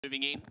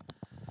Moving in.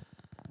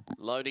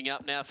 Loading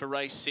up now for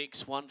race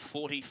 6.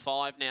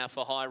 1:45 now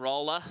for High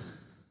Roller.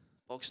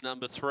 Box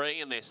number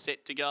 3, and they're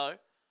set to go.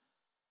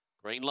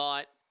 Green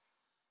light.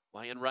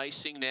 Way and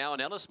racing now,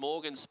 and Alice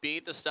Morgan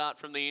speared the start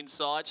from the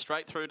inside,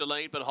 straight through to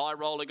lead, but High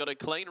Roller got a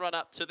clean run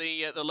up to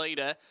the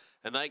leader,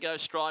 and they go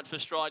stride for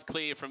stride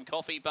clear from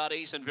Coffee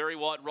Buddies and Very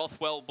White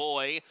Rothwell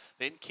Boy.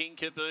 Then King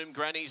Kaboom,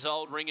 Granny's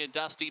Old Ringer,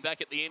 Dusty back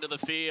at the end of the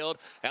field.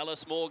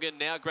 Alice Morgan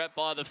now grabbed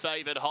by the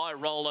favoured High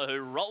Roller, who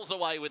rolls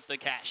away with the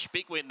cash.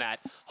 Big win that.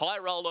 High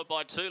Roller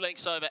by 2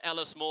 lengths over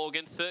Alice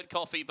Morgan. Third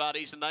Coffee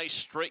Buddies, and they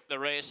streak the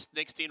rest.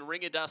 Next in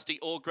Ringer, Dusty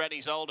or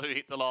Granny's Old, who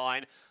hit the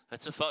line.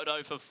 That's a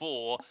photo for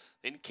 4.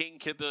 Then King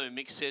Kaboom,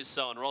 Mick says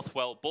so, and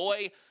Rothwell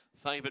Boy.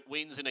 Favourite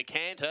wins in a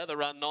canter, the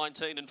run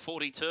 19 and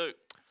 42.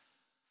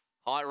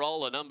 High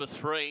Roller, number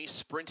 3,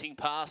 sprinting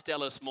past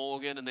Alice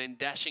Morgan and then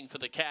dashing for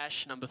the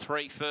cash. Number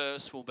 3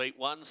 first will beat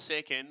 1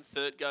 second.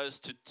 Third goes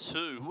to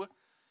 2.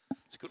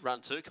 It's a good run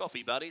too.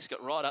 Coffee Buddies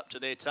got right up to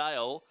their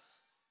tail.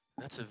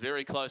 That's a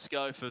very close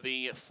go for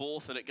the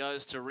 4th, and it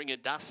goes to Ringer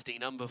Dusty,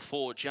 number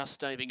 4, just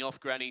staving off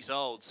Granny's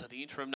Old. So the interim